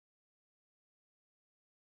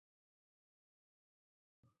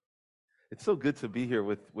It's so good to be here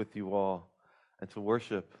with you all and to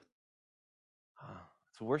worship.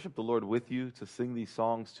 To worship the Lord with you, to sing these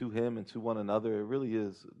songs to Him and to one another. It really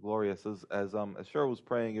is glorious. As Cheryl was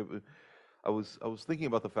praying, I was thinking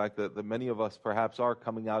about the fact that many of us perhaps are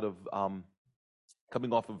coming off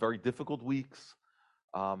of very difficult weeks.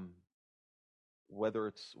 Whether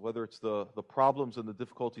it's the problems and the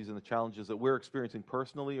difficulties and the challenges that we're experiencing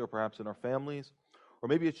personally, or perhaps in our families, or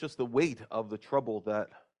maybe it's just the weight of the trouble that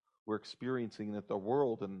we're experiencing, that the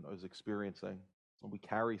world is experiencing, and we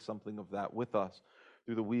carry something of that with us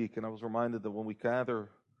through the week. And I was reminded that when we gather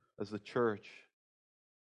as the church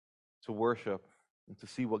to worship and to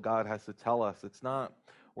see what God has to tell us,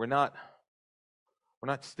 we're not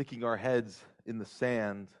sticking our heads in the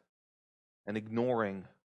sand and ignoring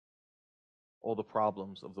all the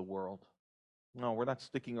problems of the world. No, we're not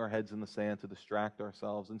sticking our heads in the sand to distract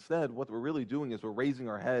ourselves. Instead, what we're really doing is we're raising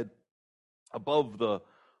our head above the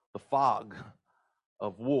fog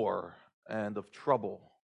of war and of trouble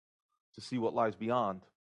to see what lies beyond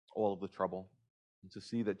all of the trouble, and to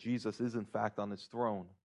see that Jesus is in fact on His throne,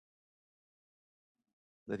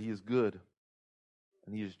 that He is good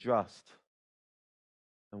and He is just,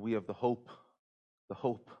 and we have the hope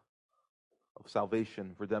of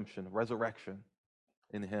salvation, redemption, resurrection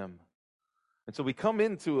in Him. And so we come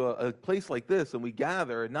into a place like this and we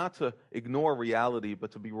gather not to ignore reality,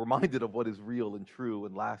 but to be reminded of what is real and true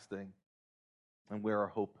and lasting and where our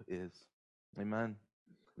hope is. Amen.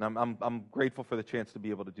 And I'm grateful for the chance to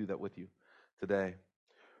be able to do that with you today.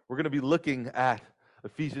 We're going to be looking at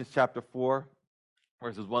Ephesians chapter 4,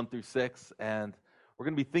 verses 1 through 6, and we're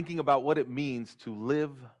going to be thinking about what it means to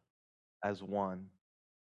live as one.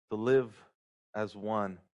 To live as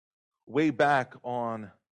one. Way back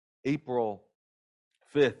on April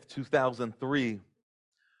 5th, 2003,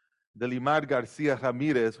 Delimar Garcia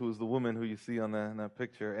Ramirez, who is the woman who you see on that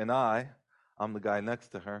picture, and I'm the guy next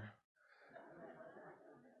to her,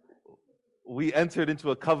 we entered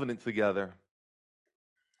into a covenant together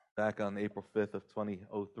back on April 5th of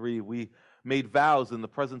 2003. We made vows in the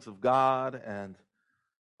presence of God and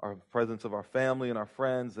our presence of our family and our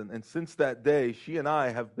friends, and since that day, she and I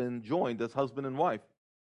have been joined as husband and wife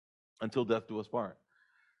until death do us part.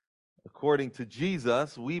 According to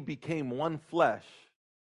Jesus, we became one flesh,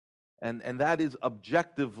 and that is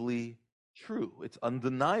objectively true. It's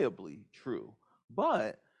undeniably true.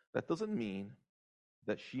 But that doesn't mean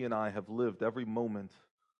that she and I have lived every moment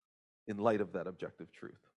in light of that objective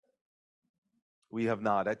truth. We have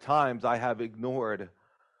not. At times, I have ignored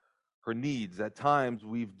her needs. At times,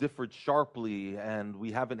 we've differed sharply, and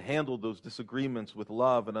we haven't handled those disagreements with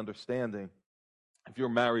love and understanding. If you're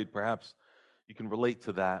married, perhaps you can relate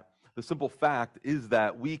to that. The simple fact is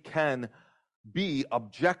that we can be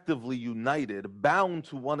objectively united, bound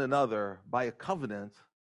to one another by a covenant,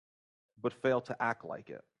 but fail to act like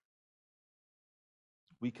it.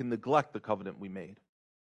 We can neglect the covenant we made.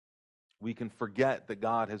 We can forget that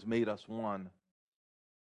God has made us one.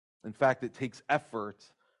 In fact, it takes effort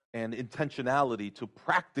and intentionality to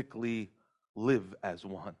practically live as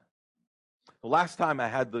one. The last time I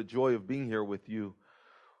had the joy of being here with you,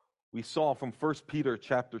 we saw from 1 Peter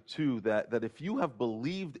chapter 2 that if you have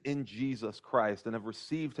believed in Jesus Christ and have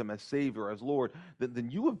received Him as Savior, as Lord, then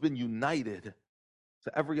you have been united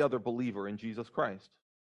to every other believer in Jesus Christ.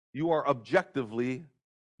 You are objectively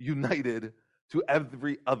united to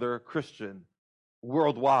every other Christian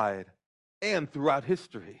worldwide and throughout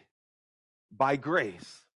history by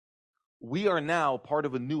grace. We are now part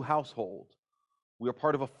of a new household. We are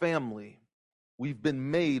part of a family. We've been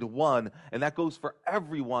made one, and that goes for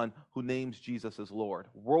everyone who names Jesus as Lord,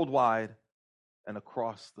 worldwide and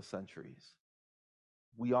across the centuries.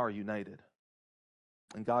 We are united.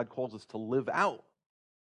 And God calls us to live out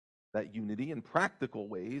that unity in practical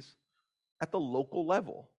ways at the local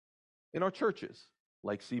level, in our churches,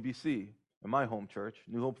 like CBC, in my home church,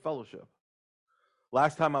 New Hope Fellowship.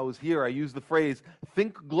 Last time I was here, I used the phrase,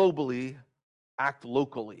 think globally, act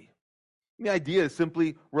locally. The idea is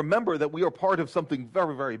simply remember that we are part of something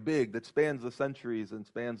very, very big that spans the centuries and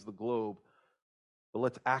spans the globe. But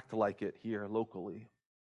let's act like it here locally,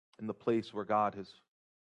 in the place where God has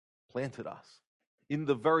planted us, in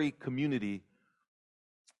the very community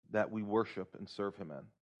that we worship and serve Him in.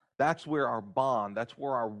 That's where our bond, that's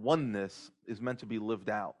where our oneness is meant to be lived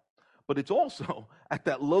out. But it's also at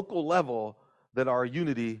that local level that our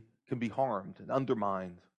unity can be harmed and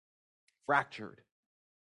undermined, fractured.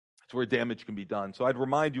 It's where damage can be done. So I'd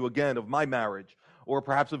remind you again of my marriage, or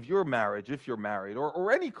perhaps of your marriage if you're married,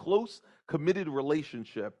 or any close, committed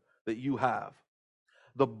relationship that you have.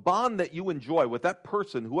 The bond that you enjoy with that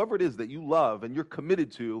person, whoever it is that you love and you're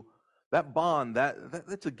committed to, That bond,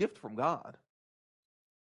 that's a gift from God.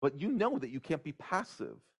 But you know that you can't be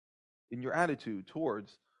passive in your attitude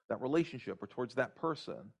towards that relationship or towards that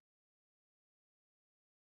person.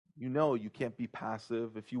 You know you can't be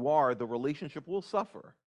passive. If you are, the relationship will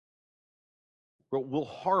suffer. We'll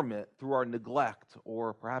harm it through our neglect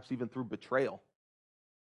or perhaps even through betrayal.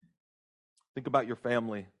 Think about your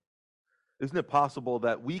family. Isn't it possible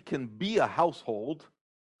that we can be a household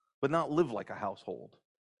but not live like a household?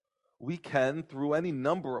 We can, for any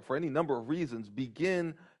number of reasons,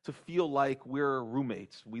 begin to feel like we're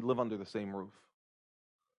roommates. We live under the same roof.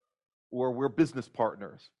 Or we're business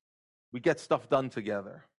partners. We get stuff done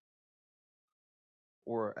together.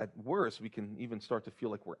 Or at worst, we can even start to feel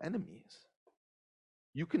like we're enemies.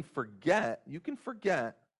 You can forget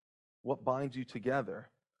what binds you together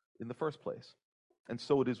in the first place. And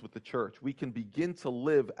so it is with the church. We can begin to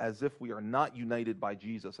live as if we are not united by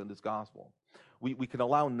Jesus and his gospel. We can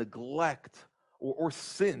allow neglect or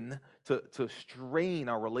sin to strain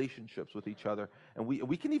our relationships with each other. And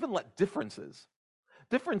we can even let differences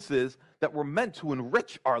that were meant to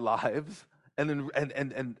enrich our lives and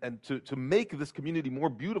to make this community more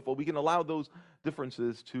beautiful, we can allow those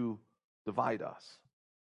differences to divide us.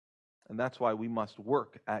 And that's why we must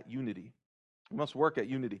work at unity. We must work at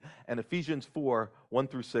unity. And Ephesians 4, 1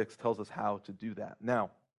 through 6 tells us how to do that. Now,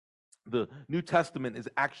 the New Testament is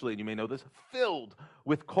actually, and you may know this, filled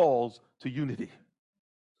with calls to unity.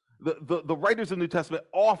 The writers of the New Testament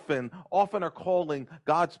often are calling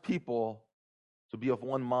God's people to be of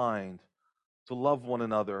one mind, to love one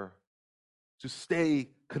another, to stay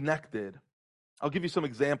connected. I'll give you some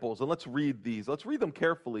examples, and let's read these. Let's read them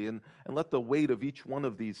carefully and let the weight of each one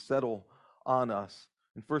of these settle on us.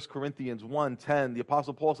 In 1 Corinthians 1:10, the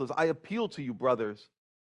Apostle Paul says, I appeal to you, brothers,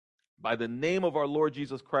 by the name of our Lord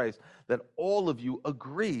Jesus Christ, that all of you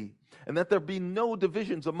agree, and that there be no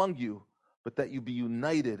divisions among you, but that you be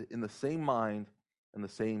united in the same mind and the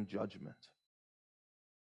same judgment.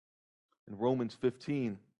 In Romans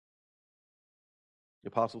 15, the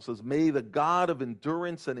Apostle says, may the God of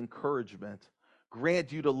endurance and encouragement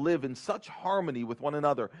grant you to live in such harmony with one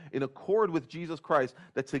another, in accord with Jesus Christ,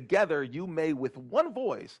 that together you may with one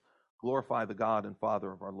voice glorify the God and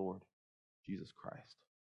Father of our Lord Jesus Christ.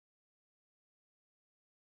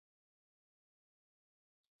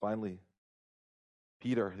 Finally,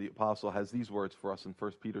 Peter, the apostle, has these words for us in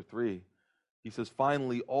 1 Peter 3. He says,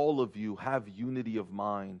 finally, all of you have unity of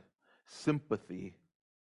mind, sympathy,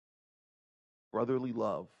 brotherly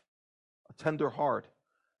love, a tender heart,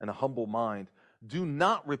 and a humble mind. Do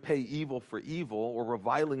not repay evil for evil or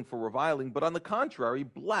reviling for reviling, but on the contrary,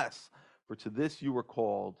 bless, for to this you were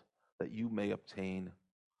called, that you may obtain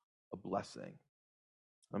a blessing.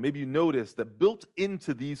 Now, maybe you notice that built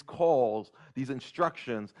into these calls, these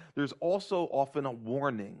instructions, there's also often a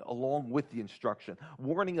warning along with the instruction.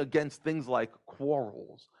 Warning against things like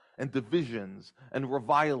quarrels and divisions and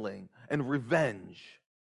reviling and revenge.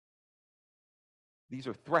 These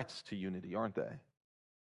are threats to unity, aren't they?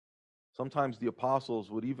 Sometimes the apostles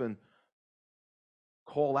would even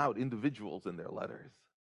call out individuals in their letters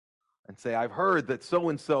and say, I've heard that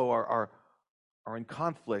so-and-so are in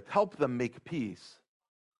conflict. Help them make peace.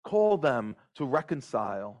 Call them to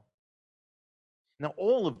reconcile. Now,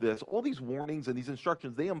 all of this, all these warnings and these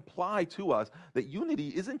instructions, they imply to us that unity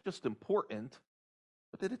isn't just important,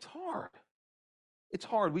 but that it's hard. It's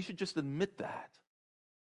hard. We should just admit that.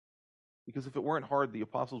 Because if it weren't hard, the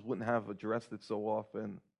apostles wouldn't have addressed it so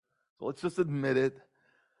often. So let's just admit it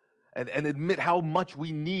and admit how much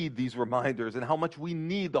we need these reminders and how much we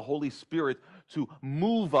need the Holy Spirit to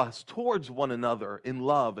move us towards one another in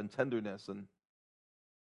love and tenderness.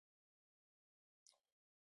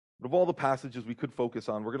 But of all the passages we could focus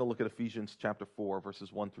on, we're going to look at Ephesians chapter 4,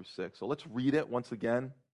 verses 1 through 6. So let's read it once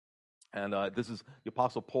again. And this is the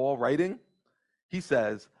Apostle Paul writing. He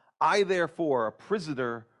says, I therefore, a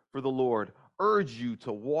prisoner for the Lord, urge you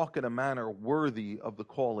to walk in a manner worthy of the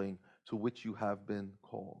calling to which you have been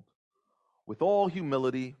called, with all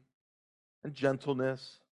humility and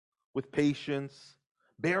gentleness, with patience,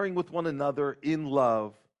 bearing with one another in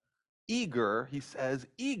love, eager, he says,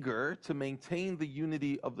 eager to maintain the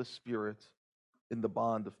unity of the Spirit in the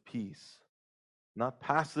bond of peace, not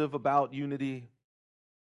passive about unity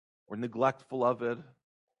or neglectful of it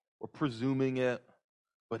or presuming it,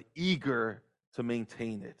 but eager to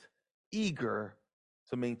maintain it, eager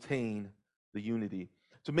to maintain the unity.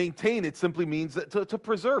 To maintain it simply means to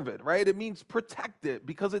preserve it, right? It means protect it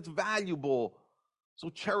because it's valuable,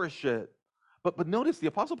 so cherish it. But notice the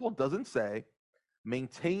Apostle Paul doesn't say,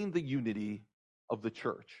 maintain the unity of the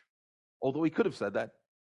church. Although he could have said that,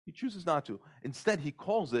 he chooses not to. Instead, he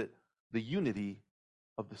calls it the unity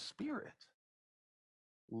of the Spirit.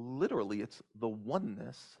 Literally, it's the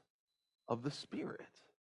oneness of the Spirit.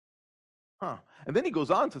 And then he goes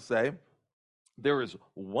on to say, there is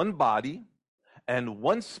one body and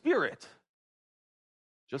one Spirit,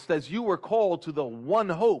 just as you were called to the one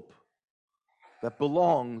hope that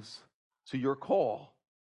belongs to your call.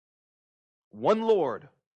 One Lord,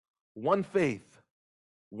 one faith,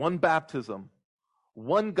 one baptism,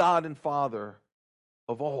 one God and Father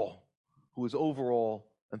of all, who is over all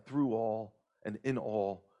and through all and in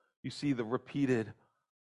all. You see the repeated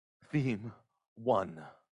theme, one,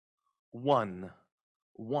 one,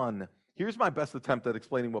 one. Here's my best attempt at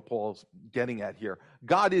explaining what Paul's getting at here.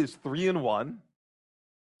 God is three in one.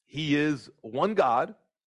 He is one God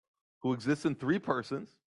who exists in three persons,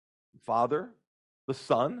 Father, the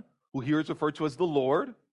Son, who here is referred to as the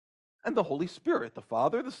Lord, and the Holy Spirit, the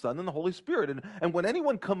Father, the Son, and the Holy Spirit. And when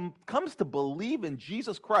anyone comes to believe in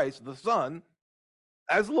Jesus Christ, the Son,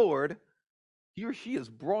 as Lord, he or she is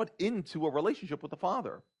brought into a relationship with the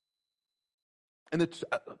Father. And it's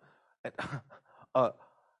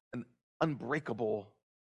an unbreakable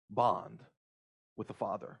bond with the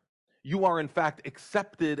Father. You are, in fact,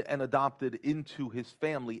 accepted and adopted into his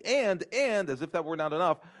family. And as if that were not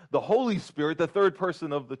enough, the Holy Spirit, the third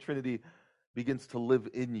person of the Trinity, begins to live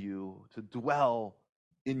in you, to dwell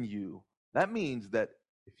in you. That means that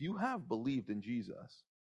if you have believed in Jesus,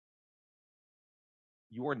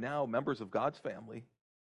 you are now members of God's family,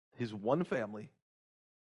 his one family,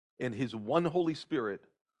 and his one Holy Spirit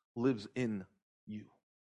lives in you,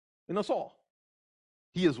 in us all.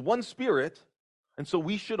 He is one Spirit, and so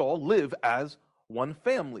we should all live as one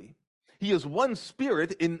family. He is one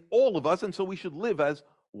Spirit in all of us, and so we should live as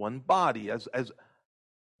one body, as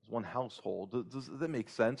one household. Does that make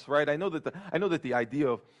sense, right? I know that the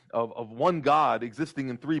idea of one God existing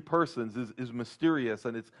in three persons is mysterious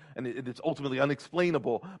and it's ultimately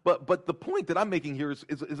unexplainable. But the point that I'm making here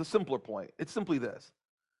is a simpler point. It's simply this: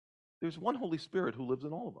 there's one Holy Spirit who lives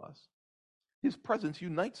in all of us. His presence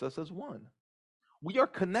unites us as one. We are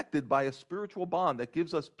connected by a spiritual bond that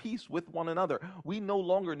gives us peace with one another. We no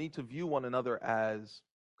longer need to view one another as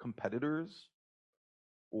competitors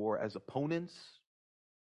or as opponents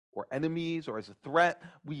or enemies or as a threat.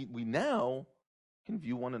 We now can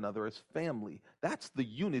view one another as family. That's the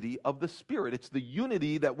unity of the Spirit. It's the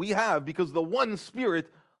unity that we have because the one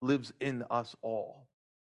Spirit lives in us all.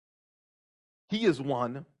 He is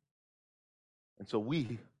one, and so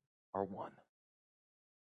we are one.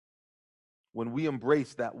 When we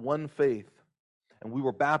embrace that one faith and we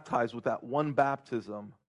were baptized with that one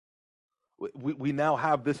baptism, we now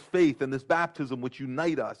have this faith and this baptism which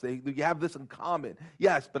unite us. They have this in common.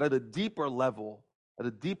 Yes, but at a deeper level,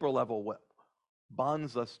 what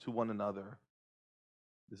bonds us to one another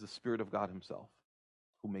is the Spirit of God himself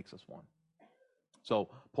who makes us one. So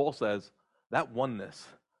Paul says that oneness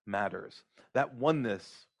matters. That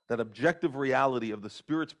oneness, that objective reality of the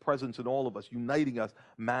Spirit's presence in all of us, uniting us,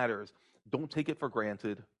 matters. Don't take it for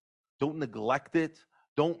granted. Don't neglect it.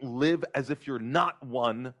 Don't live as if you're not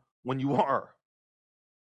one when you are.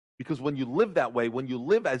 Because when you live that way, when you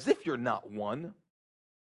live as if you're not one,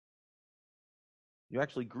 you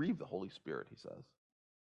actually grieve the Holy Spirit, he says.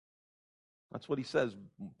 That's what he says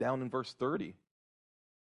down in verse 30.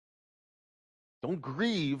 Don't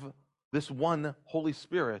grieve this one Holy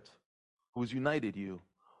Spirit who has united you.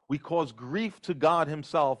 We cause grief to God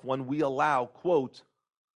himself when we allow, quote,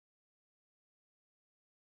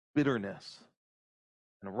 bitterness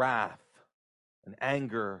and wrath and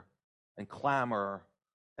anger and clamor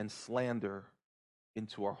and slander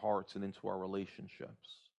into our hearts and into our relationships.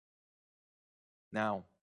 Now,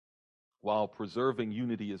 while preserving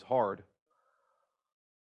unity is hard,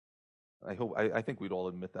 I think we'd all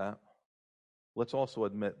admit that. Let's also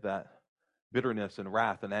admit that bitterness and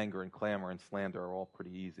wrath and anger and clamor and slander are all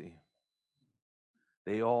pretty easy.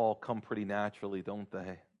 They all come pretty naturally, don't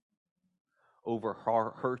they? Over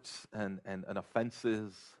hurts and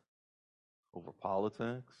offenses, over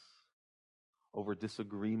politics, over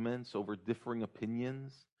disagreements, over differing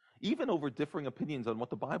opinions, even over differing opinions on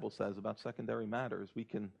what the Bible says about secondary matters. We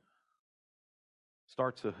can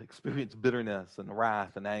start to experience bitterness and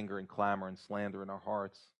wrath and anger and clamor and slander in our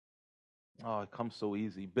hearts. Oh, it comes so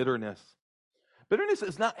easy. Bitterness. Bitterness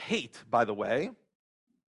is not hate, by the way.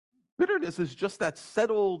 Bitterness is just that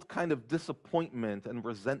settled kind of disappointment and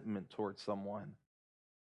resentment towards someone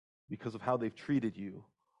because of how they've treated you,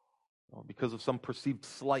 or because of some perceived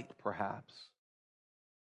slight, perhaps.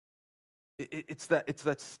 It's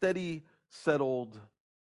that steady, settled,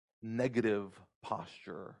 negative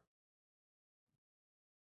posture.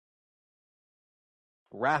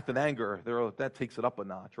 Wrath and anger, that takes it up a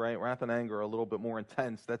notch, right? Wrath and anger are a little bit more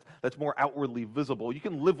intense. That's more outwardly visible. You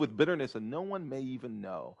can live with bitterness and no one may even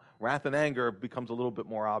know. Wrath and anger becomes a little bit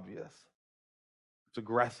more obvious. It's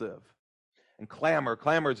aggressive. And clamor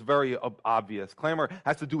is very obvious. Clamor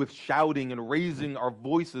has to do with shouting and raising our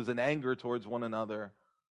voices in anger towards one another.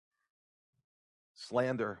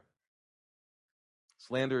 Slander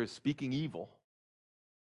is speaking evil.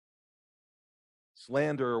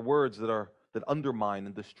 Slander are words that undermine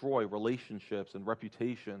and destroy relationships and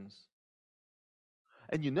reputations.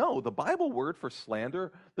 And the Bible word for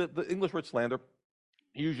slander, the English word slander,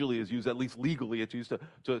 usually is used, at least legally, it's used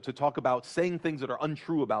to talk about saying things that are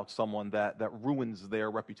untrue about someone that ruins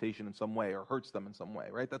their reputation in some way or hurts them in some way,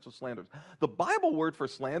 right? That's what slander is. The Bible word for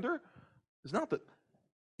slander is not that,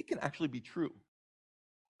 it can actually be true.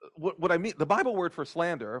 What I mean, the Bible word for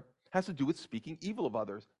slander has to do with speaking evil of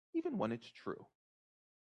others, even when it's true.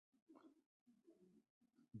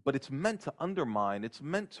 But it's meant to undermine, it's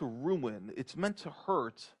meant to ruin, it's meant to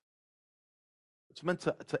hurt, it's meant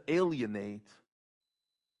to alienate.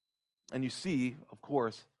 And you see, of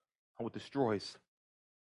course, how it destroys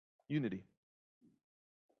unity.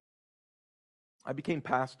 I became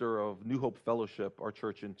pastor of New Hope Fellowship, our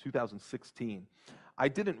church, in 2016. I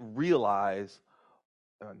didn't realize,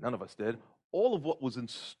 none of us did, all of what was in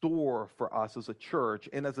store for us as a church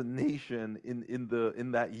and as a nation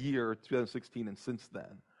in that year, 2016, and since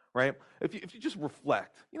then. Right? If you just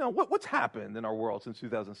reflect, what's happened in our world since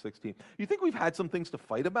 2016? You think we've had some things to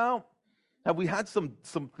fight about? Have we had some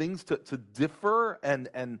things to differ and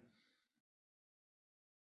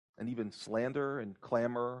even slander and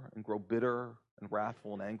clamor and grow bitter and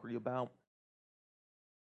wrathful and angry about?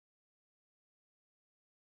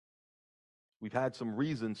 We've had some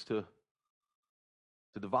reasons to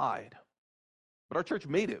divide. But our church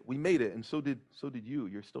made it. We made it, and so did you.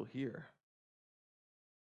 You're still here.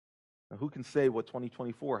 Now, who can say what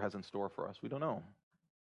 2024 has in store for us? We don't know.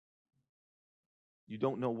 You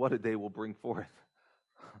don't know what a day will bring forth.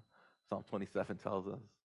 Psalm 27 tells us.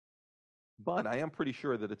 But I am pretty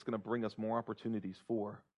sure that it's going to bring us more opportunities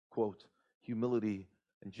for, quote, humility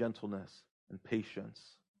and gentleness and patience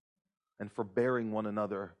and forbearing one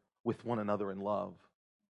another with one another in love.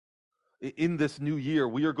 In this new year,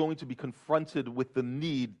 we are going to be confronted with the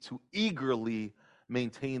need to eagerly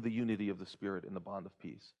maintain the unity of the Spirit in the bond of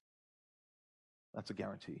peace. That's a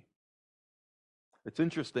guarantee. It's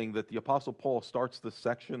interesting that the Apostle Paul starts this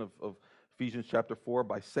section of Ephesians chapter 4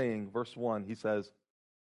 by saying, verse 1, he says,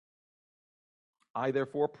 I,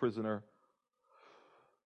 therefore, prisoner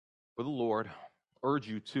for the Lord, urge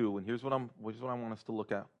you to, and here's what I want us to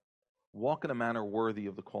look at, walk in a manner worthy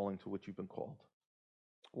of the calling to which you've been called.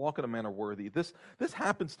 Walk in a manner worthy. This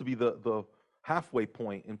happens to be the halfway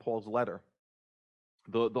point in Paul's letter.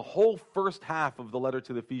 The whole first half of the letter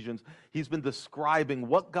to the Ephesians, he's been describing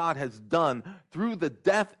what God has done through the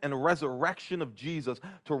death and resurrection of Jesus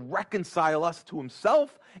to reconcile us to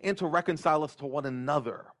himself and to reconcile us to one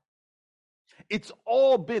another. It's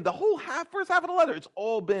all been, the whole first half of the letter, it's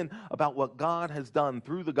all been about what God has done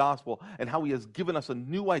through the gospel and how he has given us a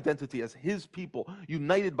new identity as his people,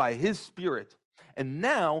 united by his Spirit. And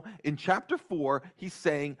now, in chapter 4, he's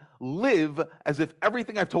saying, live as if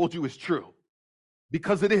everything I've told you is true.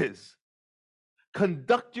 Because it is.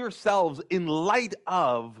 Conduct yourselves in light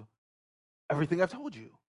of everything I've told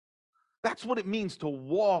you. That's what it means to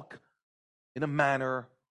walk in a manner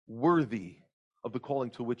worthy of the calling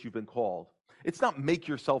to which you've been called. It's not make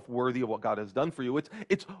yourself worthy of what God has done for you.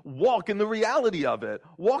 It's walk in the reality of it.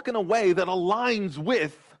 Walk in a way that aligns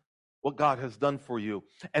with what God has done for you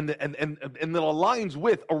and that aligns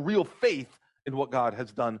with a real faith in what God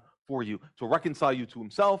has done for you to reconcile you to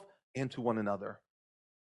himself and to one another.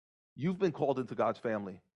 You've been called into God's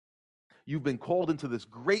family. You've been called into this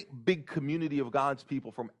great big community of God's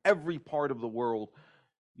people from every part of the world.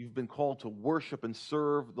 You've been called to worship and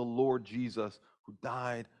serve the Lord Jesus, who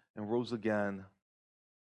died and rose again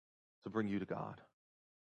to bring you to God.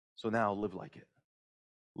 So now live like it.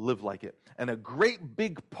 Live like it. And a great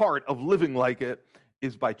big part of living like it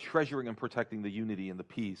is by treasuring and protecting the unity and the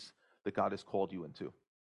peace that God has called you into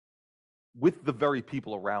with the very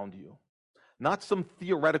people around you. Not some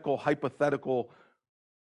theoretical, hypothetical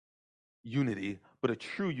unity, but a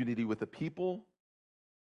true unity with the people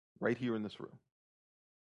right here in this room.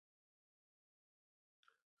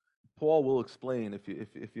 Paul will explain, if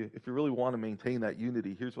you really want to maintain that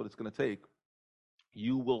unity, here's what it's going to take.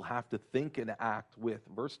 You will have to think and act with,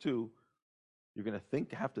 verse 2, you're going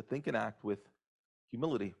to have to think and act with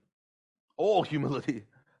humility. All humility,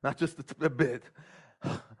 not just a bit.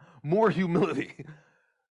 More humility.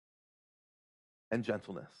 And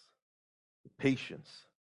gentleness. patience,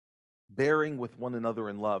 bearing with one another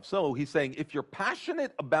in love. So he's saying if you're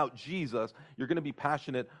passionate about Jesus, you're going to be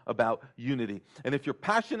passionate about unity. And if you're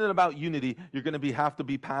passionate about unity, you're going to have to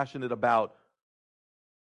be passionate about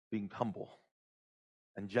being humble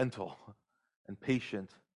and gentle and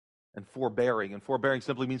patient and forbearing. And forbearing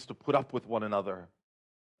simply means to put up with one another.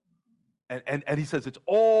 And he says it's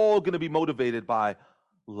all going to be motivated by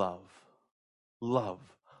love. Love.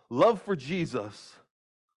 Love for Jesus,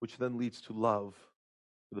 which then leads to love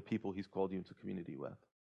for the people he's called you into community with.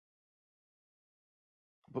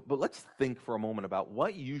 But let's think for a moment about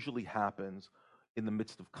what usually happens in the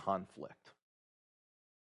midst of conflict.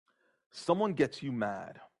 Someone gets you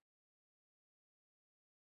mad.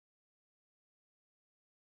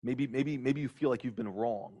 Maybe you feel like you've been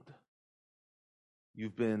wronged.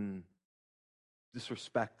 You've been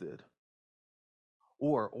disrespected.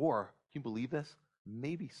 Or can you believe this?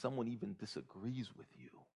 Maybe someone even disagrees with you.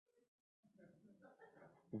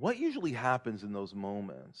 What usually happens in those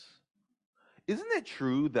moments? Isn't it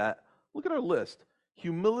true that, look at our list,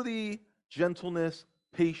 humility, gentleness,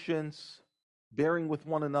 patience, bearing with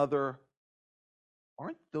one another,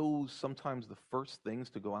 aren't those sometimes the first things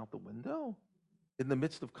to go out the window in the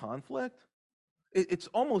midst of conflict? It's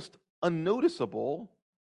almost unnoticeable,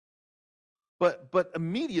 but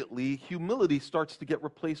immediately humility starts to get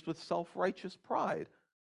replaced with self-righteous pride.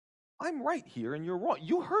 I'm right here and you're wrong.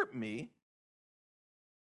 You hurt me.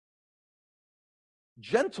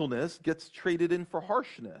 Gentleness gets traded in for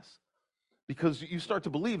harshness because you start to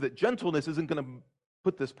believe that gentleness isn't going to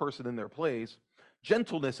put this person in their place.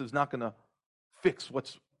 Gentleness is not going to fix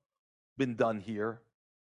what's been done here.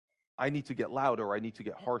 I need to get louder, I need to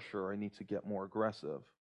get harsher, I need to get more aggressive.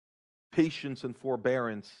 Patience and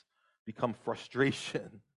forbearance become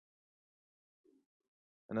frustration.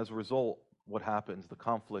 And as a result, what happens? The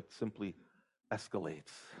conflict simply escalates.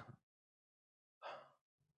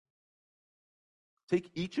 Take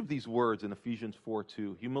each of these words in Ephesians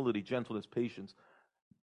 4:2, humility, gentleness, patience,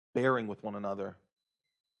 bearing with one another.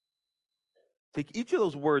 Take each of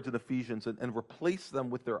those words in Ephesians and replace them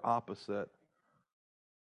with their opposite.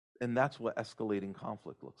 And that's what escalating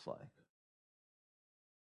conflict looks like.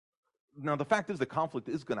 Now, the fact is that conflict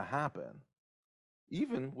is going to happen,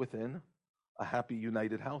 even within a happy,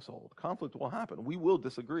 united household. Conflict will happen. We will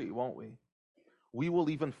disagree, won't we? We will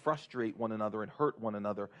even frustrate one another and hurt one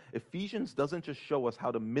another. Ephesians doesn't just show us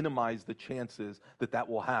how to minimize the chances that that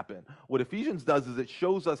will happen. What Ephesians does is it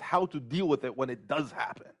shows us how to deal with it when it does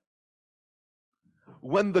happen.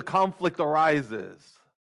 When the conflict arises,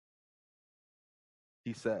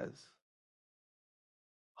 he says,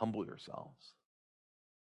 humble yourselves.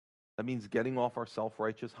 That means getting off our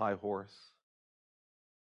self-righteous high horse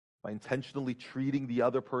by intentionally treating the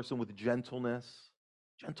other person with gentleness.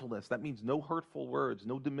 Gentleness, that means no hurtful words,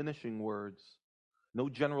 no diminishing words, no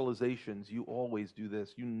generalizations. You always do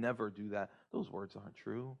this. You never do that. Those words aren't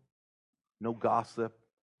true. No gossip,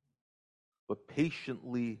 but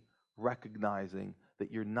patiently recognizing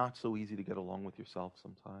that you're not so easy to get along with yourself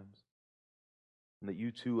sometimes, and that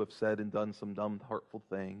you too have said and done some dumb, hurtful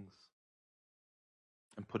things,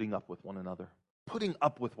 and putting up with one another. Putting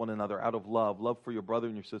up with one another out of love for your brother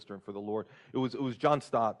and your sister and for the Lord. It was John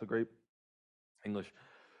Stott, the great English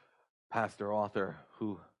pastor, author,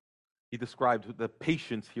 who he described the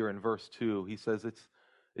patience here in verse 2. He says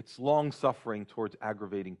it's long-suffering towards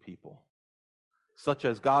aggravating people, such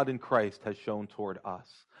as God in Christ has shown toward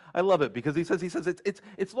us. I love it because he says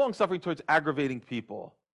it's long-suffering towards aggravating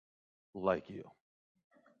people like you.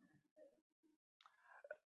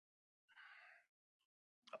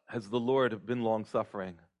 Has the Lord been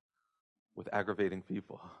long-suffering with aggravating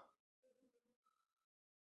people?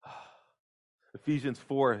 Ephesians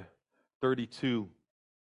 4:32,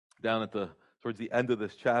 down towards the end of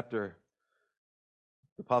this chapter,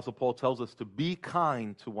 the Apostle Paul tells us to be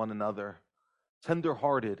kind to one another,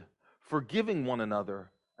 tender-hearted, forgiving one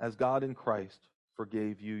another as God in Christ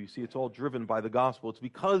forgave you. You see, it's all driven by the gospel. It's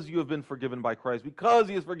because you have been forgiven by Christ, because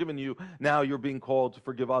he has forgiven you, now you're being called to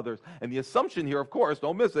forgive others. And the assumption here, of course,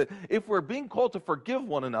 don't miss it, if we're being called to forgive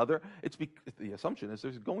one another, the assumption is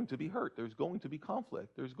there's going to be hurt, there's going to be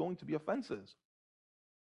conflict, there's going to be offenses.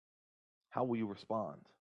 How will you respond?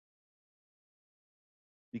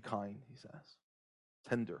 Be kind, he says.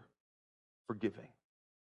 Tender, forgiving.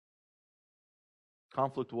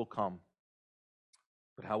 Conflict will come,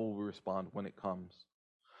 but how will we respond when it comes?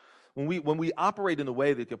 When we operate in the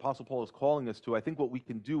way that the Apostle Paul is calling us to, I think what we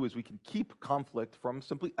can do is we can keep conflict from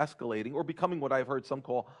simply escalating or becoming what I've heard some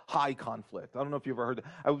call high conflict. I don't know if you've ever heard.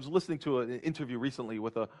 I was listening to an interview recently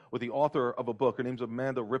with the author of a book. Her name's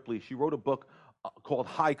Amanda Ripley. She wrote a book called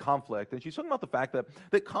High Conflict, and she's talking about the fact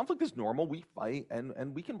that conflict is normal. We fight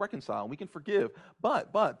and we can reconcile and we can forgive,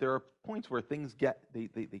 but there are points where things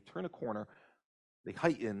they turn a corner, they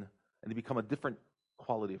heighten, and they become a different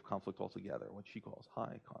quality of conflict altogether, what she calls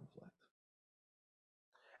high conflict.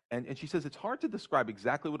 And she says it's hard to describe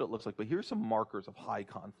exactly what it looks like, but here's some markers of high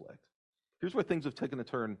conflict. Here's where things have taken a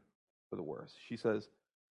turn for the worse. She says,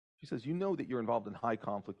 you know that you're involved in high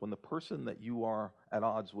conflict when the person that you are at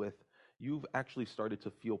odds with, you've actually started to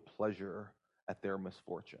feel pleasure at their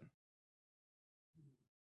misfortune.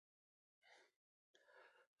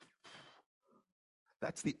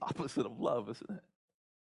 That's the opposite of love, isn't it?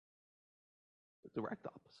 The direct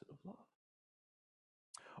opposite of love.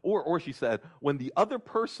 Or she said, when the other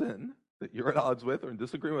person that you're at odds with or in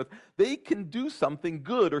disagreement with, they can do something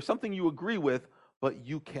good or something you agree with, but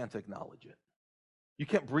you can't acknowledge it. You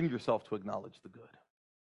can't bring yourself to acknowledge the good.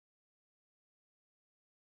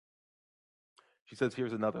 She says,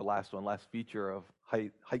 here's another last feature of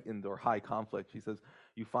heightened or high conflict. She says,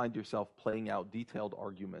 you find yourself playing out detailed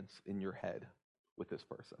arguments in your head with this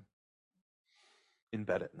person in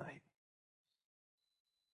bed at night.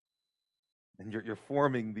 And you're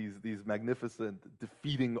forming these magnificent,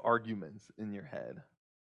 defeating arguments in your head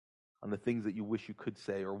on the things that you wish you could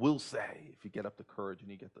say or will say if you get up the courage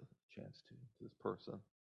and you get the chance to this person.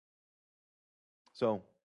 So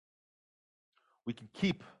we can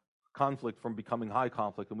keep conflict from becoming high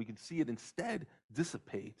conflict, and we can see it instead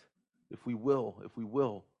dissipate if we will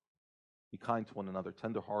be kind to one another,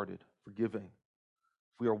 tenderhearted, forgiving.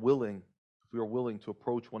 If we are willing to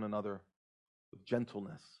approach one another with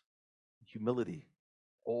gentleness, humility,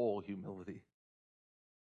 all humility,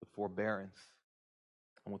 with forbearance,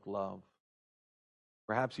 and with love.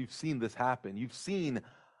 Perhaps you've seen this happen. You've seen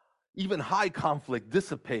even high conflict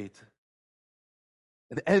dissipate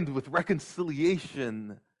and end with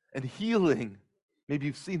reconciliation and healing. Maybe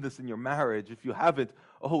you've seen this in your marriage. If you haven't,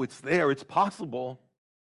 it's there, it's possible.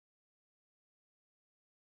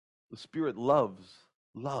 The Spirit loves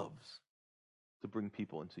to bring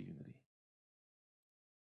people into unity.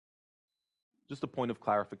 Just a point of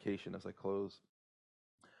clarification as I close.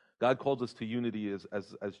 God calls us to unity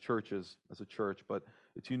as churches, as a church, but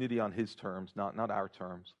it's unity on His terms, not our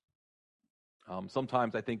terms.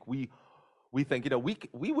 Sometimes I think we think,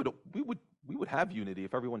 we would have unity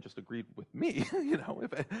if everyone just agreed with me.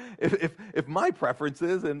 If my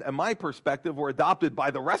preferences and my perspective were adopted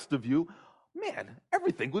by the rest of you, man,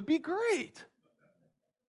 everything would be great.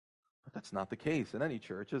 But that's not the case in any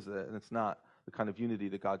church, is it? And it's not the kind of unity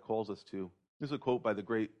that God calls us to. There's a quote by the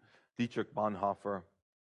great Dietrich Bonhoeffer,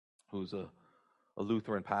 who's a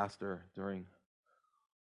Lutheran pastor during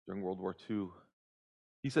World War II.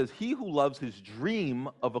 He says, he who loves his dream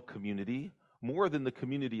of a community more than the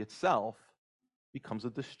community itself becomes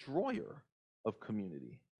a destroyer of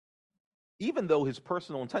community, even though his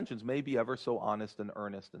personal intentions may be ever so honest and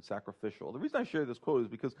earnest and sacrificial. The reason I share this quote is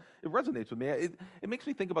because it resonates with me. It makes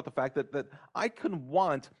me think about the fact that I can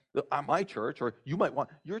want my church, or you might want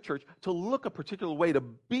your church, to look a particular way, to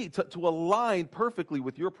align perfectly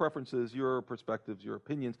with your preferences, your perspectives, your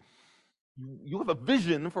opinions. You have a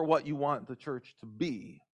vision for what you want the church to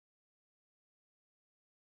be.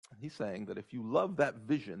 And he's saying that if you love that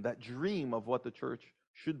vision, that dream of what the church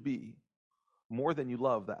should be, more than you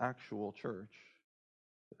love the actual church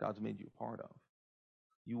that God's made you a part of,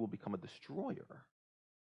 you will become a destroyer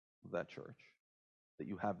of that church that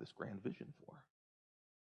you have this grand vision for.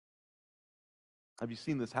 Have you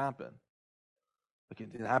seen this happen? It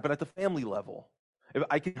can happen at the family level. If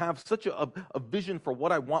I can have such a vision for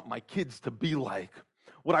what I want my kids to be like,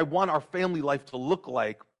 what I want our family life to look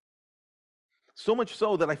like, so much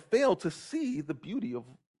so that I fail to see the beauty of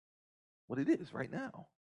what it is right now.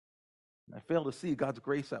 I fail to see God's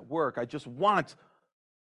grace at work. I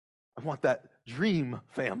want that dream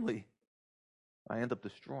family. I end up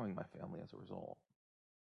destroying my family as a result.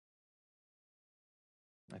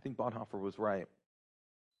 I think Bonhoeffer was right.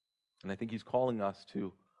 And I think he's calling us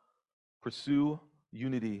to pursue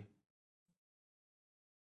unity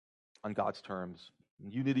on God's terms.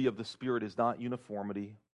 Unity of the Spirit is not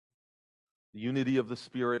uniformity. The unity of the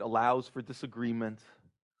Spirit allows for disagreement,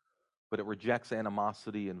 but it rejects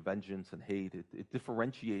animosity and vengeance and hate. It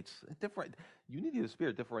differentiates. Unity of the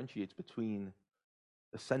Spirit differentiates between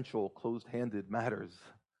essential closed-handed matters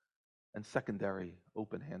and secondary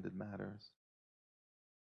open-handed matters.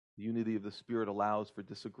 The unity of the Spirit allows for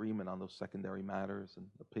disagreement on those secondary matters and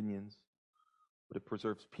opinions, but it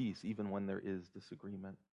preserves peace even when there is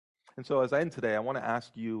disagreement. And so as I end today, I want to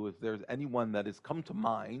ask you if there's anyone that has come to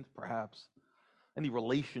mind, perhaps, any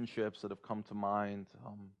relationships that have come to mind.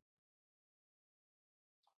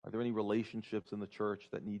 Are there any relationships in the church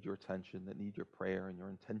that need your attention, that need your prayer and your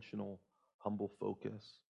intentional, humble focus?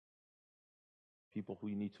 People who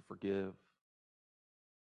you need to forgive,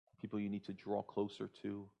 people you need to draw closer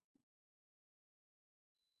to?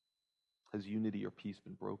 Has unity or peace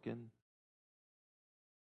been broken?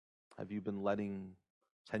 Have you been letting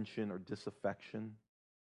tension or disaffection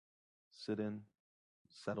sit in,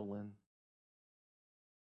 settle in?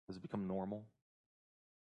 Has it become normal?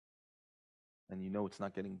 And you know it's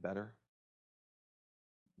not getting better?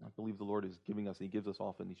 I believe the Lord is giving us, and He gives us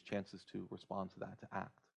often these chances to respond to that, to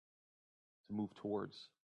act, to move towards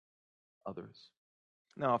others.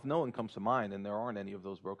 Now, if no one comes to mind and there aren't any of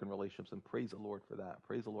those broken relationships, then praise the Lord for that.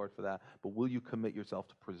 Praise the Lord for that. But will you commit yourself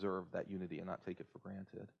to preserve that unity and not take it for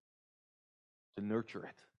granted? To nurture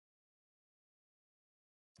it?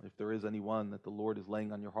 If there is anyone that the Lord is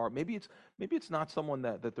laying on your heart, maybe it's not someone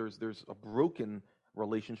that there's a broken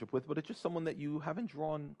relationship with, but it's just someone that you haven't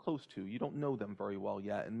drawn close to. You don't know them very well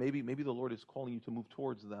yet, and maybe the Lord is calling you to move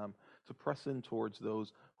towards them, to press in towards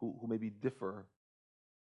those who maybe differ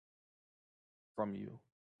from you,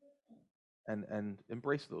 and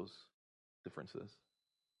embrace those differences.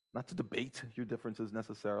 Not to debate your differences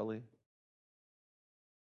necessarily.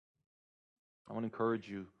 I want to encourage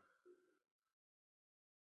you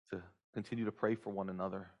to continue to pray for one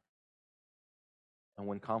another. And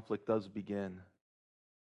when conflict does begin,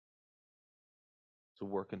 to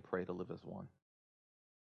work and pray to live as one.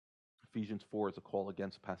 Ephesians 4 is a call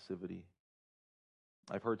against passivity.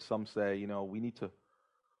 I've heard some say, we need to,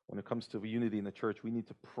 when it comes to unity in the church, we need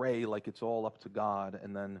to pray like it's all up to God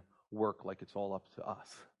and then work like it's all up to us.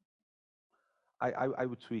 I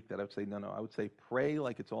would tweak that. I would say, no. I would say pray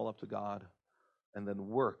like it's all up to God and then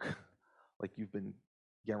work like you've been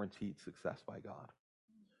guaranteed success by God.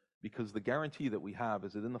 Because the guarantee that we have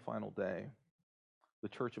is that in the final day, the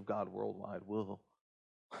Church of God worldwide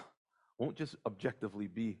won't just objectively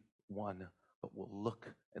be one, but will look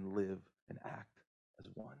and live and act as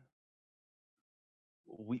one.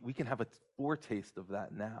 We can have a foretaste of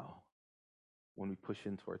that now when we push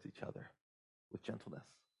in towards each other with gentleness,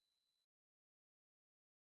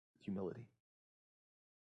 humility,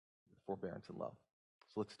 forbearance, and love.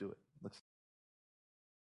 So let's do it. Let's